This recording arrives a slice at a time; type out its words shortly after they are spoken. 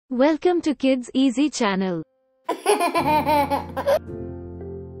Welcome to Kids Easy channel.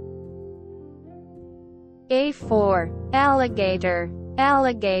 A for alligator,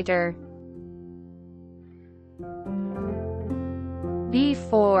 alligator. B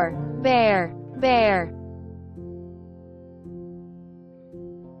for bear, bear.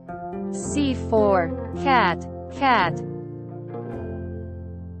 C for cat, cat.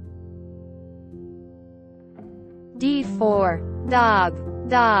 D for dog,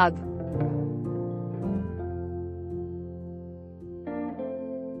 dog.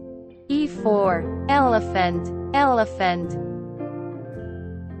 E for elephant, elephant.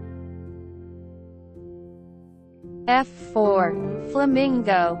 F for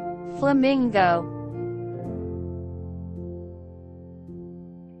flamingo, flamingo.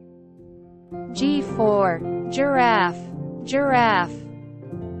 G for giraffe, giraffe.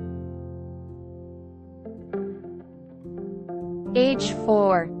 H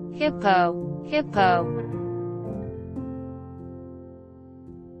for hippo, hippo.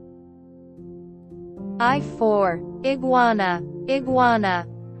 I for iguana, iguana.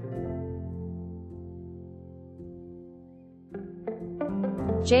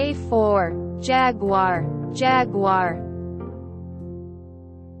 J for jaguar, jaguar.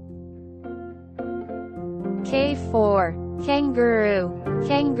 K for kangaroo,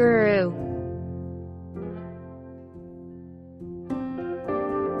 kangaroo.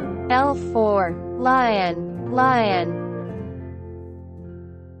 L for lion, lion.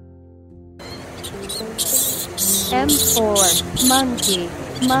 M for monkey,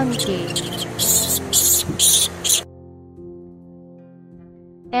 monkey.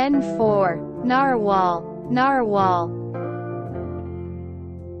 N for narwhal, narwhal.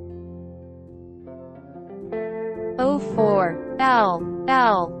 O for owl,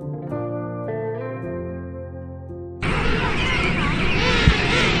 owl.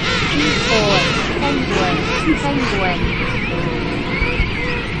 P for penguin, penguin.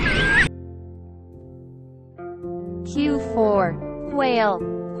 Q for quail,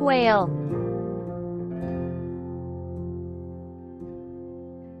 quail.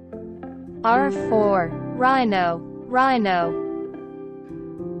 R for rhino, rhino.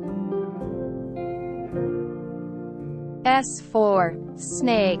 S for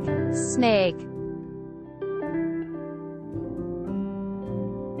snake, snake.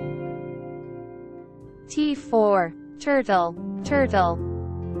 T for turtle, turtle.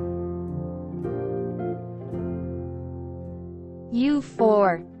 U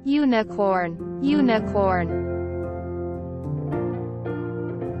for unicorn, unicorn.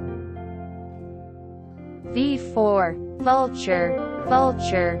 V for vulture,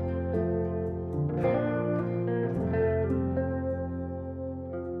 vulture.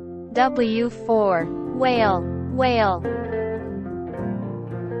 W for whale, whale.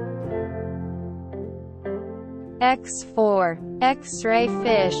 X for X-ray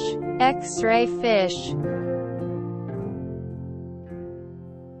fish, X-ray fish.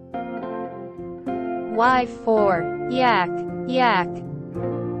 Y for yak, yak.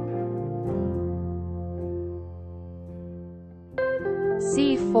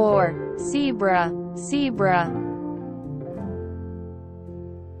 C for zebra, zebra.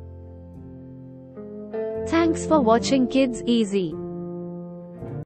 Thanks for watching Kids Easy.